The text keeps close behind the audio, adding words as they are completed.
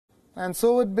And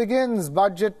so it begins,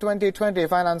 Budget 2020.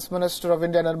 Finance Minister of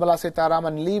India, Nirmala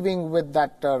Sitharaman, leaving with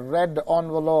that red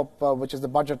envelope, which is the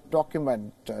budget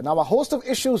document. Now, a host of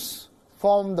issues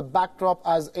form the backdrop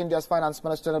as India's Finance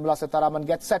Minister, Nirmala Sitharaman,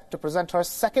 gets set to present her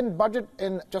second budget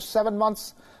in just 7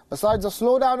 months. Besides a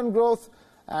slowdown in growth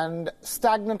and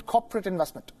stagnant corporate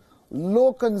investment,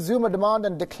 low consumer demand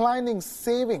and declining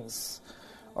savings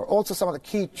are also some of the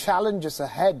key challenges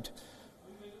ahead.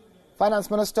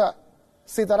 Finance Minister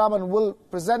Sitharaman will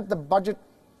present the budget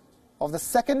of the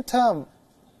second term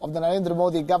of the Narendra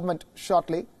Modi government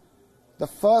shortly, the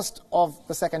first of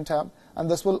the second term, and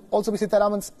this will also be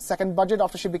Sitharaman's second budget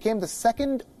after she became the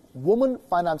second woman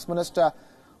finance minister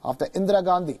after Indira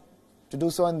Gandhi to do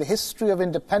so in the history of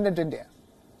independent India.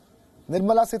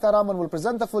 Nirmala Sitharaman will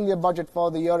present the full year budget for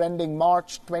the year ending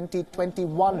March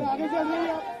 2021.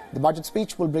 The budget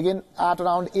speech will begin at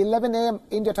around 11 a.m.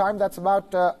 India time. That's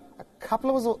about a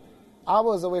couple of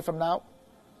hours away from now,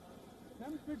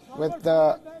 with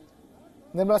Nirmala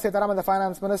Sitharaman, the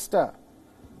finance minister,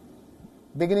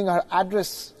 beginning her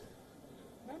address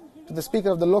to the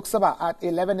Speaker of the Lok Sabha at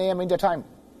 11 a.m. India time.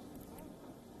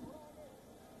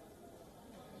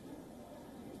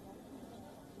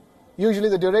 Usually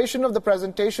the duration of the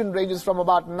presentation ranges from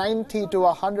about 90 to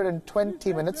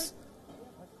 120 minutes.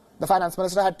 The finance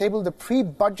minister had tabled the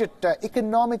pre-budget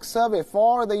economic survey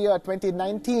for the year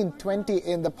 2019-20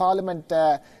 in the parliament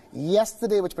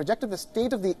yesterday, which projected the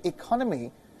state of the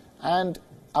economy and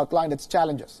outlined its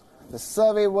challenges. The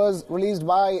survey was released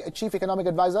by Chief Economic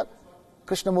Advisor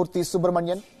Krishnamurthy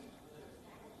Subramanian.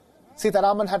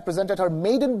 Sitharaman had presented her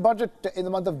maiden budget in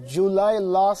the month of July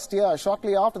last year,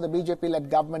 shortly after the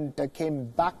BJP-led government came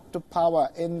back to power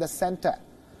in the centre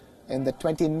in the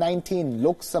 2019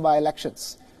 Lok Sabha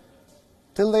elections.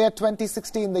 Till the year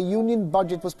 2016, the union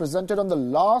budget was presented on the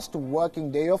last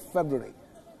working day of February.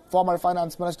 Former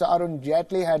Finance Minister Arun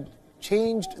Jaitley had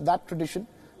changed that tradition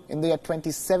in the year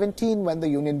 2017 when the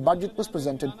union budget was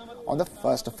presented on the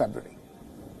 1st of February.